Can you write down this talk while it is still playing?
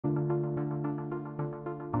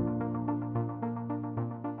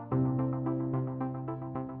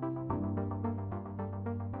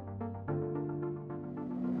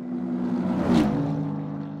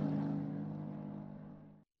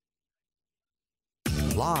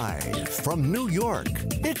Live from New York,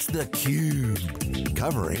 it's theCUBE.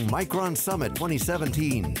 Covering Micron Summit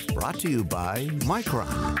 2017. Brought to you by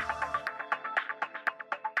Micron.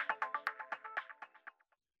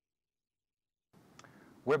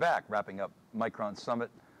 We're back, wrapping up Micron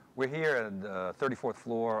Summit. We're here at the 34th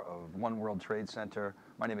floor of One World Trade Center.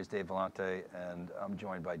 My name is Dave Vellante, and I'm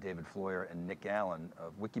joined by David Floyer and Nick Allen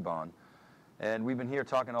of WikiBon. And we've been here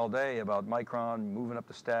talking all day about Micron moving up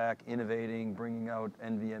the stack, innovating, bringing out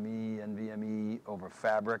NVMe over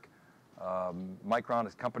Fabric. Micron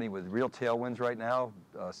is a company with real tailwinds right now.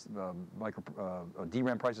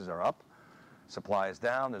 DRAM prices are up. Supply is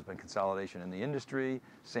down. There's been consolidation in the industry.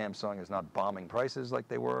 Samsung is not bombing prices like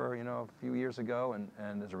they were, a few years ago, and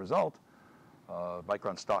as a result,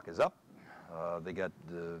 Micron stock is up. They got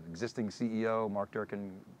the existing CEO, Mark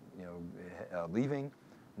Durkin, leaving.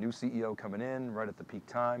 New CEO coming in right at the peak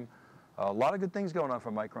time. A lot of good things going on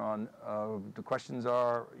for Micron. The questions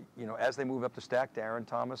are, as they move up the stack, Darren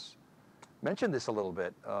Thomas mentioned this a little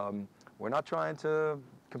bit. We're not trying to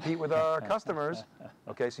compete with our customers.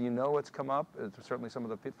 Okay, so what's come up. Certainly some of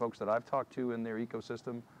the folks that I've talked to in their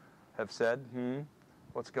ecosystem have said,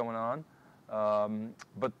 what's going on?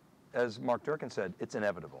 But as Mark Durkin said, it's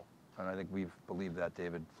inevitable. And I think we've believed that,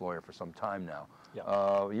 David Floyer, for some time now. Yep.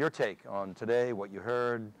 Your take on today, what you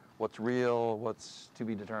heard, what's real, what's to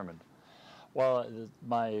be determined? Well,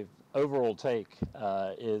 my overall take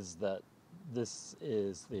is that this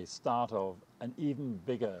is the start of an even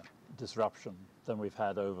bigger disruption than we've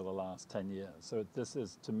had over the last 10 years. So this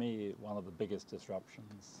is, to me, one of the biggest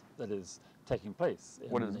disruptions that is taking place.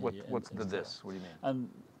 What's this? What do you mean? And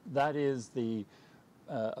that is the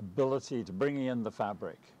ability to bring in the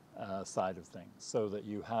fabric side of things, so that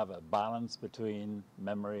you have a balance between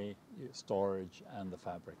memory, storage, and the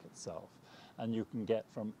fabric itself, and you can get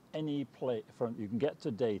from any you can get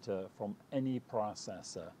to data from any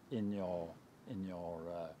processor in your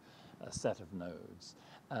set of nodes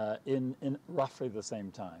in roughly the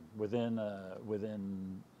same time, within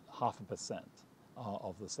 0.5%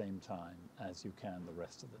 of the same time as you can the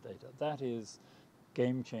rest of the data. That is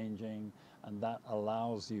game changing, and that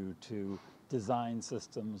allows you to design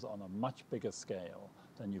systems on a much bigger scale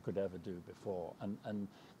than you could ever do before, and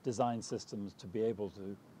design systems to be able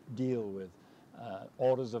to deal with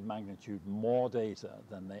orders of magnitude more data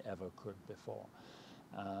than they ever could before.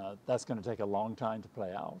 That's going to take a long time to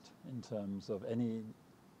play out. In terms of any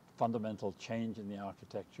fundamental change in the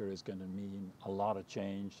architecture is going to mean a lot of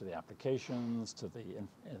change to the applications, to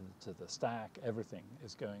the stack. Everything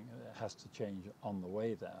has to change on the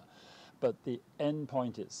way there. But the end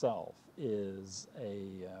point itself is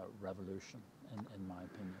a revolution, in my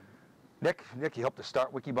opinion. Nick, you helped to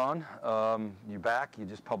start WikiBon. You're back. You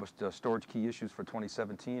just published storage key issues for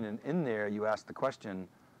 2017, and in there you asked the question,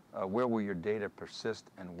 where will your data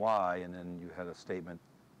persist and why? And then you had a statement,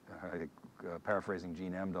 paraphrasing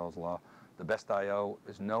Gene Amdahl's law, the best I/O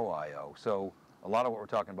is no I/O. So a lot of what we're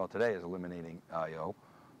talking about today is eliminating I/O.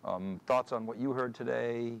 Thoughts on what you heard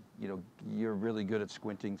today? You're really good at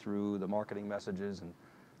squinting through the marketing messages and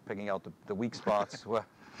picking out the weak spots.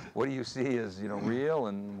 What do you see as real,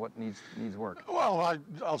 and what needs work? Well,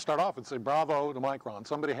 I'll start off and say bravo to Micron.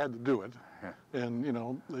 Somebody had to do it, and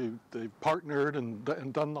they partnered and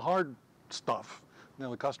done the hard stuff. Now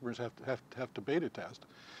the customers have to beta test,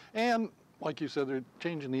 and like you said, they're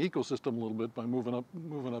changing the ecosystem a little bit by moving up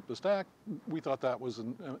the stack. We thought that was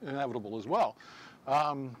inevitable as well.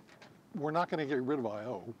 We're not going to get rid of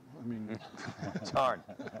I/O. I mean, it's hard.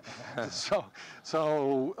 so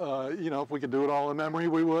if we could do it all in memory,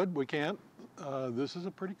 we would. We can't. This is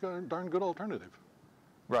a pretty darn good alternative.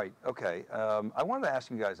 Right. Okay. I wanted to ask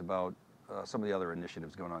you guys about some of the other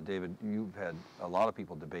initiatives going on. David, you've had a lot of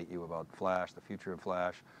people debate you about Flash, the future of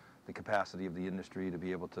Flash, the capacity of the industry to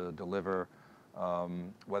be able to deliver,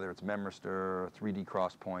 whether it's Memristor, 3D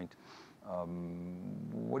XPoint.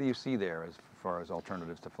 What do you see there as far as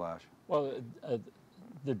alternatives to Flash? Well,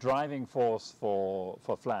 the driving force for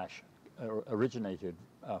Flash originated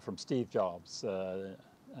from Steve Jobs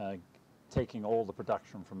taking all the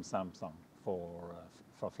production from Samsung for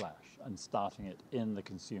Flash and starting it in the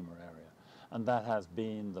consumer area. And that has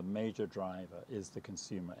been the major driver, is the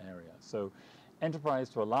consumer area. So enterprise,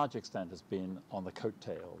 to a large extent, has been on the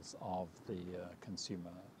coattails of the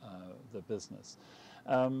consumer, the business.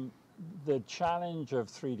 The challenge of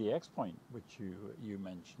 3D XPoint, which you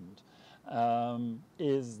mentioned,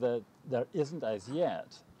 is that there isn't as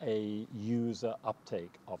yet a user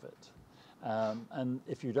uptake of it. And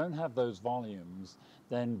if you don't have those volumes,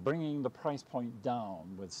 then bringing the price point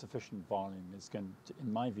down with sufficient volume is going to,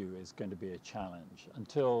 in my view, is going to be a challenge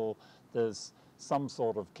until there's some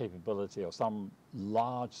sort of capability or some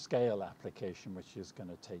large-scale application which is going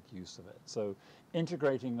to take use of it. So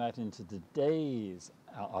integrating that into today's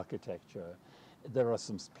architecture, there are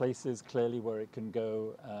some places clearly where it can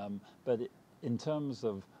go, but in terms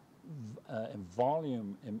of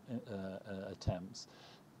volume attempts,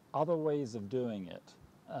 other ways of doing it,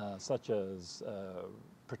 such as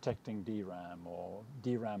protecting DRAM or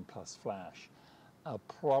DRAM plus flash, are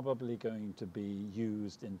probably going to be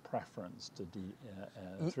used in preference to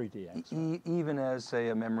 3DX. Even as, say,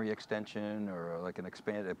 a memory extension or like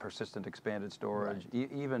a persistent expanded storage,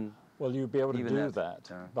 right. Even. Well, you'd be able to do that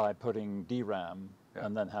yeah. by putting DRAM yeah.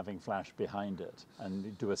 and then having flash behind it, and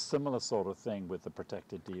you do a similar sort of thing with the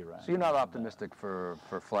protected DRAM. So you're not optimistic for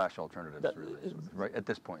flash alternatives, really, right at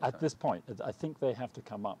this point? At this point, I think they have to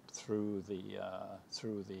come up through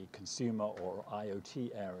the consumer or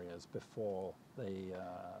IoT areas before they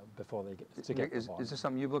get to get. Is this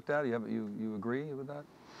something you've looked at? You agree with that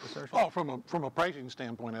assertion? Oh, from a pricing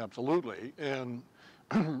standpoint, absolutely. And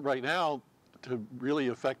right now, to really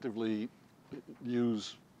effectively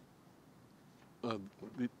use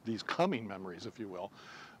these coming memories, if you will,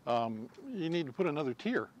 you need to put another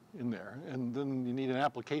tier in there, and then you need an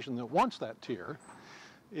application that wants that tier,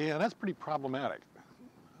 and that's pretty problematic.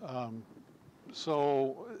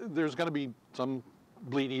 So there's going to be some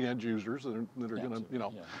bleeding edge users that are going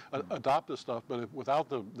to, adopt this stuff, but without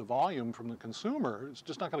the volume from the consumer, it's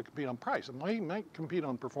just not going to compete on price. It might compete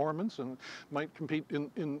on performance and might compete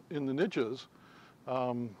in the niches,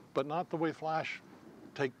 but not the way flash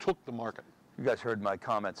took the market. You guys heard my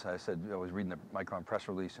comments. I said I was reading the Micron press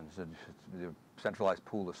release and said the centralized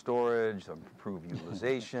pool of storage, improve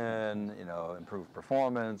utilization, improve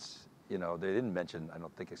performance. They didn't mention, I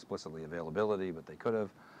don't think explicitly, availability, but they could have.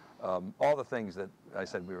 All the things that I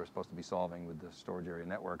said we were supposed to be solving with the storage area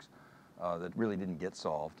networks that really didn't get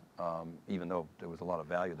solved, even though there was a lot of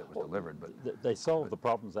value that was delivered. But they solved the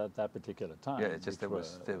problems at that particular time. Yeah, it's just it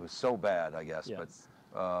was so bad, I guess. Yes.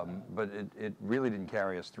 But it really didn't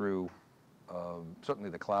carry us through. Certainly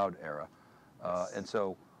the cloud era. And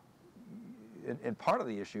so, and part of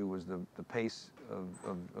the issue was the pace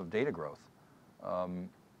of data growth.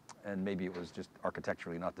 And maybe it was just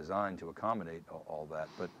architecturally not designed to accommodate all that.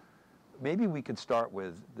 But maybe we could start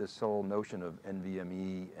with this whole notion of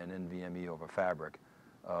NVMe and NVMe over fabric,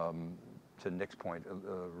 to Nick's point,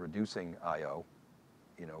 reducing I/O,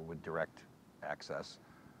 with direct access.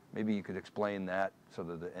 Maybe you could explain that, so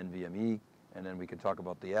that the NVMe, and then we could talk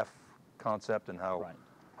about the F concept and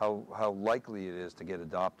how likely it is to get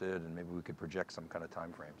adopted, and maybe we could project some kind of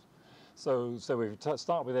time frames. So we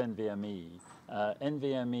start with NVMe.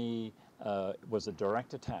 NVMe was a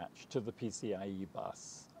direct attach to the PCIe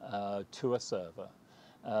bus to a server,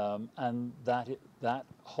 and that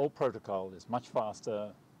whole protocol is much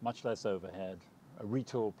faster, much less overhead, a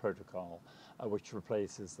retooled protocol which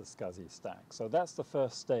replaces the SCSI stack. So that's the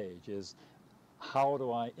first stage, is how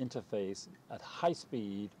do I interface at high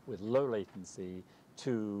speed with low latency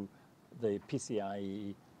to the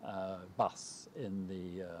PCIe bus in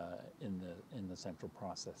the central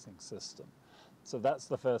processing system? So that's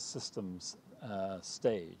the first systems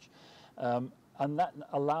stage, and that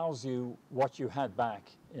allows you what you had back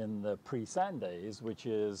in the pre-SAN days, which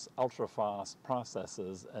is ultra-fast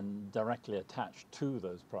processors and directly attached to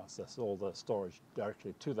those processors, all the storage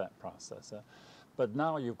directly to that processor. But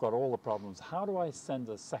now you've got all the problems. How do I send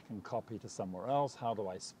a second copy to somewhere else? How do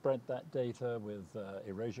I spread that data with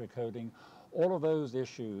erasure coding? All of those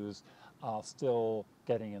issues are still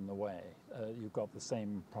getting in the way. You've got the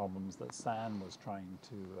same problems that SAN was trying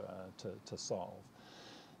to solve.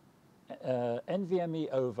 NVMe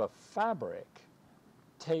over fabric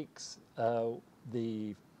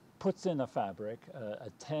puts in a fabric, a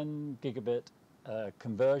 10 gigabit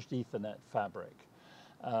converged Ethernet fabric.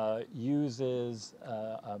 Uses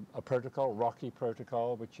a protocol, RoCE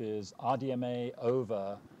protocol, which is RDMA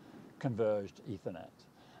over converged Ethernet.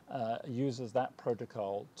 Uses that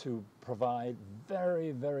protocol to provide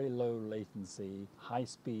very, very low latency, high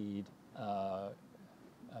speed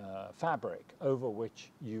fabric over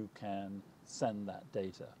which you can send that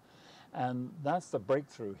data. And that's the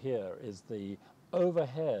breakthrough here, is the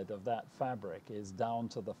overhead of that fabric is down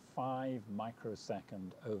to the 5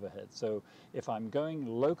 microsecond overhead. So if I'm going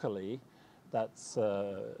locally, that's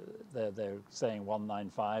they're saying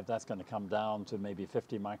 195. That's going to come down to maybe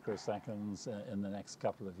 50 microseconds in the next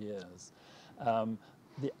couple of years.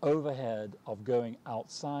 The overhead of going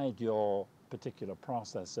outside your particular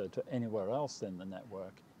processor to anywhere else in the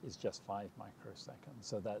network is just 5 microseconds.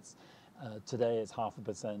 So that's today it's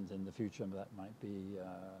 0.5%. In the future, that might be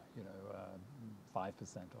 5%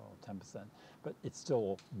 or 10%, but it's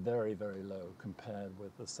still very, very low compared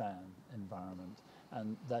with the SAN environment.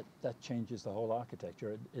 And that changes the whole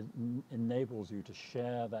architecture. It enables you to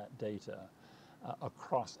share that data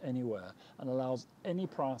across anywhere and allows any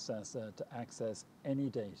processor to access any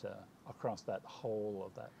data across that whole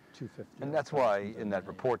of that 250. And that's why in that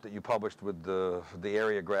report that you published with the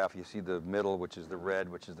area graph, you see the middle, which is the red,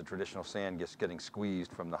 which is the traditional SAN just getting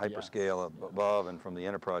squeezed from the hyperscale above and from the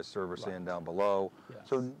enterprise server SAN down below. Yes.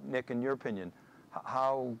 So Nick, in your opinion,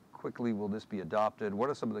 how quickly will this be adopted? What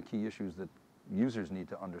are some of the key issues that users need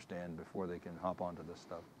to understand before they can hop onto this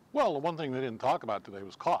stuff? Well, the one thing they didn't talk about today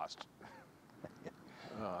was cost.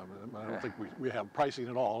 I don't think we have pricing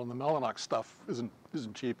at all, and the Mellanox stuff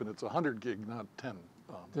isn't cheap, and it's 100 gig, not 10.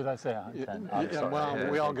 Did I say 10?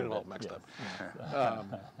 Well, we all get it all mixed up.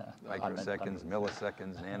 Microseconds,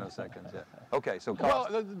 milliseconds, nanoseconds. Yeah. Okay, so well,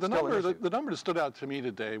 cost. the number that stood out to me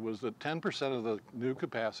today was that 10% of the new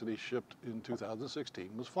capacity shipped in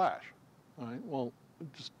 2016 was flash. All right. Well,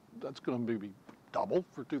 that's going to be double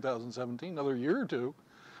for 2017. Another year or two,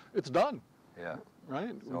 it's done. Yeah.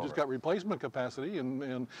 Right? We just got replacement capacity,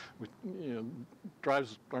 and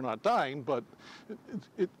drives are not dying, but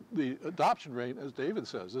the adoption rate, as David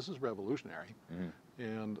says, this is revolutionary.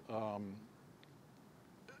 And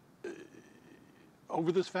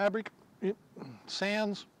over this fabric,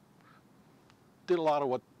 SANs did a lot of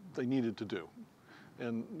what they needed to do.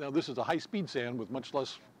 And now this is a high-speed SAN with much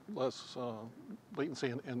less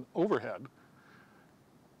latency and overhead.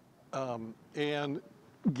 And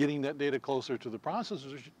getting that data closer to the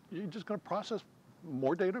processors, you're just going to process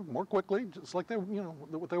more data more quickly, just like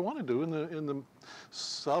what they want to do in the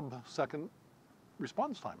sub-second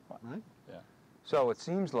response time, right? Yeah. So it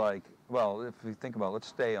seems like, well, if we think about, let's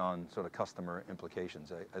stay on sort of customer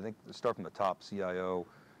implications. I think let's start from the top: CIO,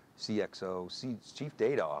 CXO, Chief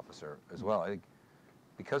Data Officer as well. I think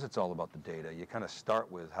because it's all about the data, you kind of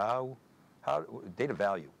start with how data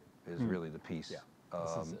value is really the piece. Yeah.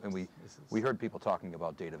 And we heard people talking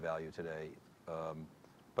about data value today,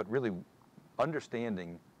 but really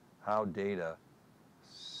understanding how data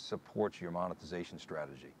supports your monetization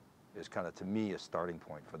strategy is kind of, to me, a starting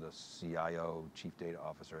point for the CIO, Chief Data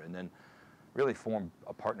Officer, and then really form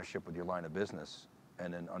a partnership with your line of business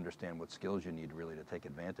and then understand what skills you need really to take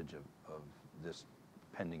advantage of this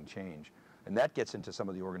pending change. And that gets into some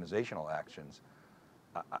of the organizational actions.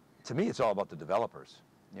 To me, it's all about the developers.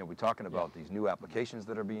 We're talking about these new applications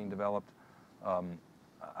that are being developed.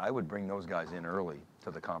 I would bring those guys in early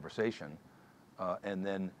to the conversation and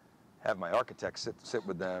then have my architects sit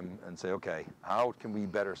with them and say, okay, how can we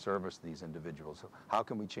better service these individuals? How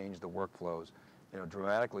can we change the workflows,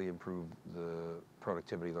 dramatically improve the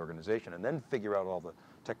productivity of the organization, and then figure out all the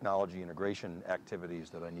technology integration activities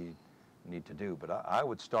that I need to do. But I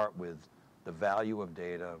would start with the value of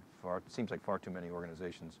data. It seems like far too many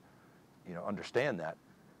organizations understand that,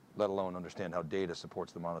 let alone understand how data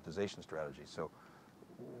supports the monetization strategy. So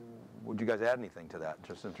would you guys add anything to that,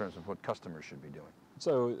 just in terms of what customers should be doing?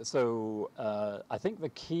 So I think the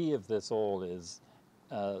key of this all is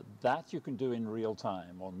that you can do in real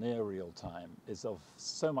time or near real time is of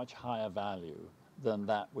so much higher value than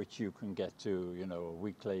that which you can get to, a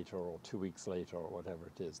week later or 2 weeks later or whatever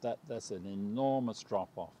it is. That's an enormous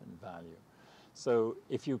drop-off in value. So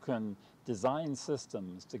if you can design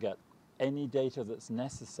systems to get any data that's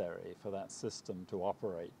necessary for that system to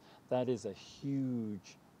operate, that is a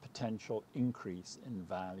huge potential increase in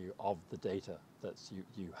value of the data that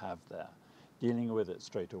you have there, dealing with it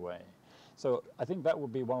straight away. So I think that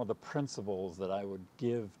would be one of the principles that I would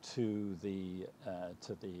give to the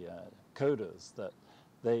coders, that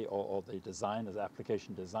they, or the designers,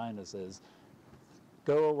 application designers, is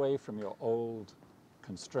go away from your old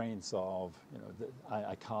constraints of,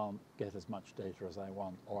 I can't get as much data as I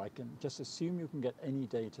want, or I can just assume you can get any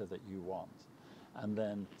data that you want, and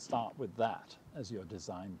then start with that as your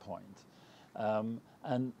design point.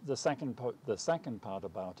 And the second part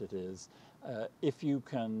about it is, if you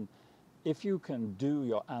can do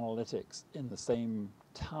your analytics in the same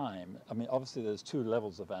time, I mean, obviously there's two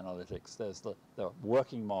levels of analytics. There's the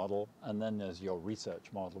working model, and then there's your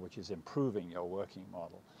research model, which is improving your working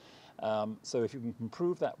model. So if you can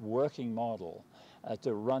improve that working model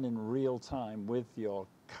to run in real time with your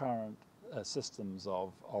current systems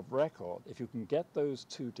of record, if you can get those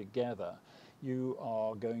two together, you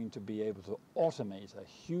are going to be able to automate a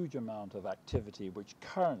huge amount of activity which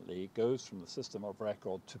currently goes from the system of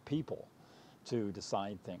record to people to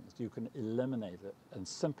decide things. You can eliminate it and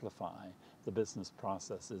simplify the business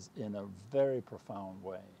processes in a very profound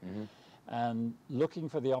way. and looking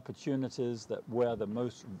for the opportunities that where the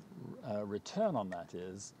most return on that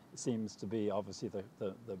is seems to be obviously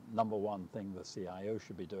the number one thing the CIO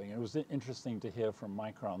should be doing. And it was interesting to hear from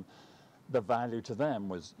Micron, the value to them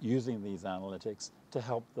was using these analytics to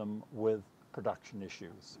help them with production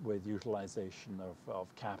issues, with utilization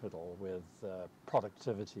of capital, with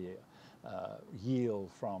productivity,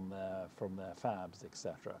 yield from their fabs,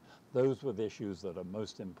 etc. Those were the issues that are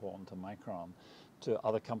most important to Micron. To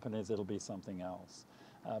other companies, it'll be something else.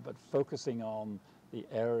 But focusing on the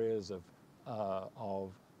areas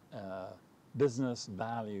of business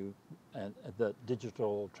value and that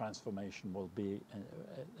digital transformation will be,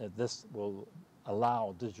 this will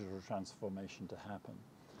allow digital transformation to happen.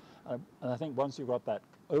 And I think once you've got that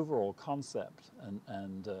overall concept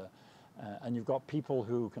and you've got people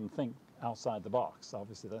who can think outside the box,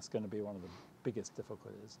 obviously that's going to be one of the biggest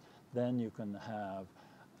difficulties, then you can have,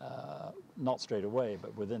 not straight away,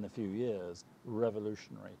 but within a few years,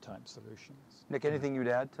 revolutionary type solutions. Nick, anything you'd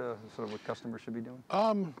add to sort of what customers should be doing?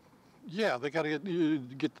 Yeah, they got to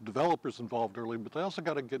get the developers involved early, but they also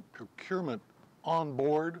got to get procurement on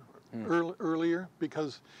board earlier,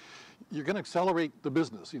 because you're going to accelerate the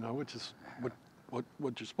business, you know, which is what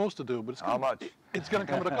you're supposed to do. But it's how much? It's going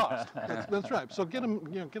to come at a cost. That's right. So get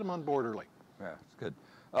them on board early. Yeah, it's good.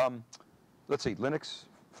 Let's see, Linux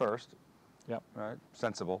first. Yep. Right,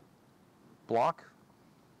 sensible. Block.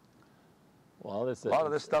 Well, a lot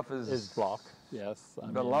of this stuff is block. Yes,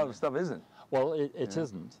 but a lot of the stuff isn't. Well, it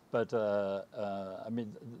isn't. But I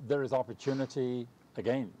mean, there is opportunity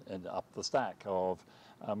again up the stack of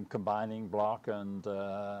combining block and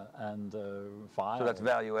file. So that's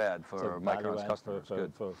value add for Micron's customers.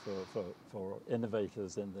 Good. For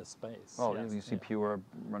innovators in this space. Oh, yes, you see Pure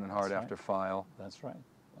running hard after file. That's right.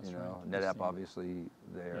 That's you know, right. NetApp obviously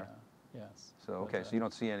there. Yeah. Yes. So okay, so you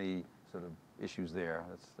don't see any sort of issues there.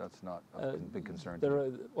 That's not a big concern. There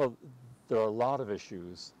are a lot of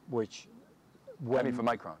issues which. I mean, for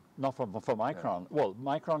Micron. Not for Micron. Yeah. Well,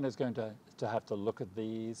 Micron is going to have to look at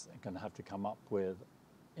these and going to have to come up with,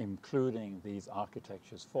 including these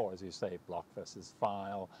architectures for, as you say, block versus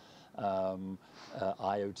file,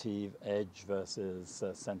 IoT, edge versus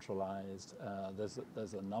centralized.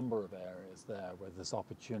 There's a number of areas there where there's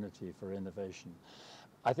opportunity for innovation.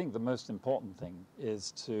 I think the most important thing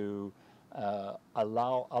is to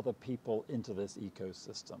allow other people into this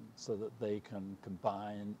ecosystem so that they can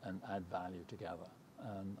combine and add value together.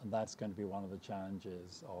 And that's going to be one of the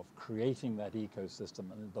challenges of creating that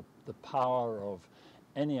ecosystem, and the power of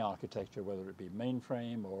any architecture, whether it be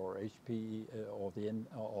mainframe or HP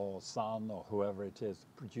or Sun or whoever it is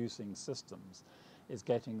producing systems, is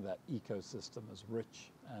getting that ecosystem as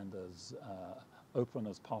rich and as open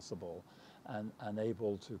as possible, and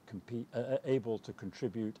able to compete, able to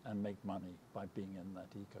contribute and make money by being in that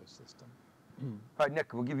ecosystem. All right,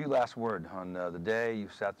 Nick, we'll give you last word on the day. You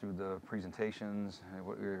sat through the presentations.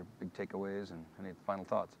 What were your big takeaways and any final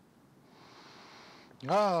thoughts?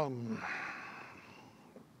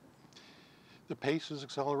 The pace is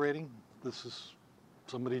accelerating. This is,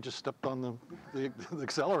 somebody just stepped on the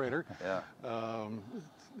accelerator. Yeah.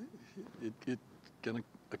 It's going to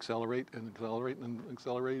accelerate and accelerate and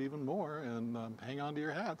accelerate even more, and hang on to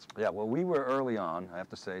your hats. Yeah, well, we were early on, I have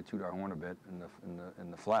to say, toot our horn a bit in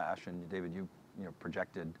the flash, and David, you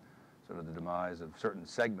projected sort of the demise of certain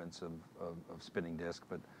segments of spinning disk,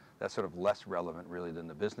 but that's sort of less relevant really than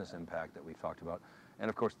the business impact that we talked about. And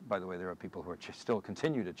of course, by the way, there are people who are still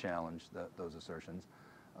continue to challenge those assertions.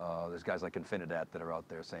 There's guys like Infinidat that are out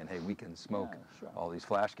there saying, hey, we can smoke all these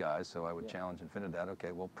flash guys, so I would challenge Infinidat.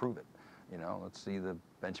 Okay, well, prove it. Let's see the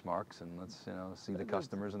benchmarks, and let's see the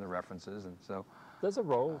customers and the references, and so. There's a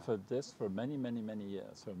role for this for many, many, many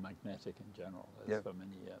years, for magnetic in general, for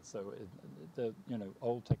many years. So,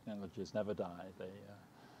 old technologies never die. They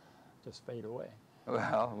just fade away.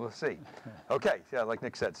 Well, we'll see. Okay, yeah, like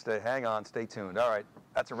Nick said, hang on, stay tuned. All right,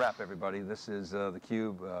 that's a wrap, everybody. This is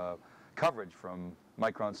theCUBE coverage from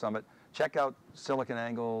Micron Summit. Check out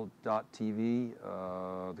SiliconANGLE.tv,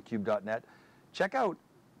 theCUBE.net. Check out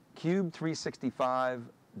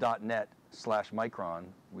cube365.net/Micron.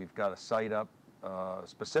 We've got a site up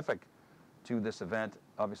specific to this event.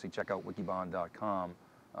 Obviously, check out WikiBon.com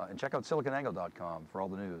and check out SiliconANGLE.com for all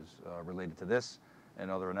the news related to this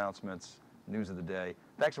and other announcements, news of the day.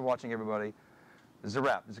 Thanks for watching, everybody. This is a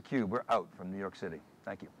wrap. This is theCUBE. We're out from New York City.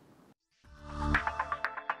 Thank you.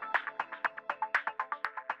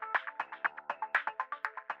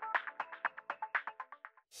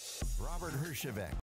 Robert Herjavec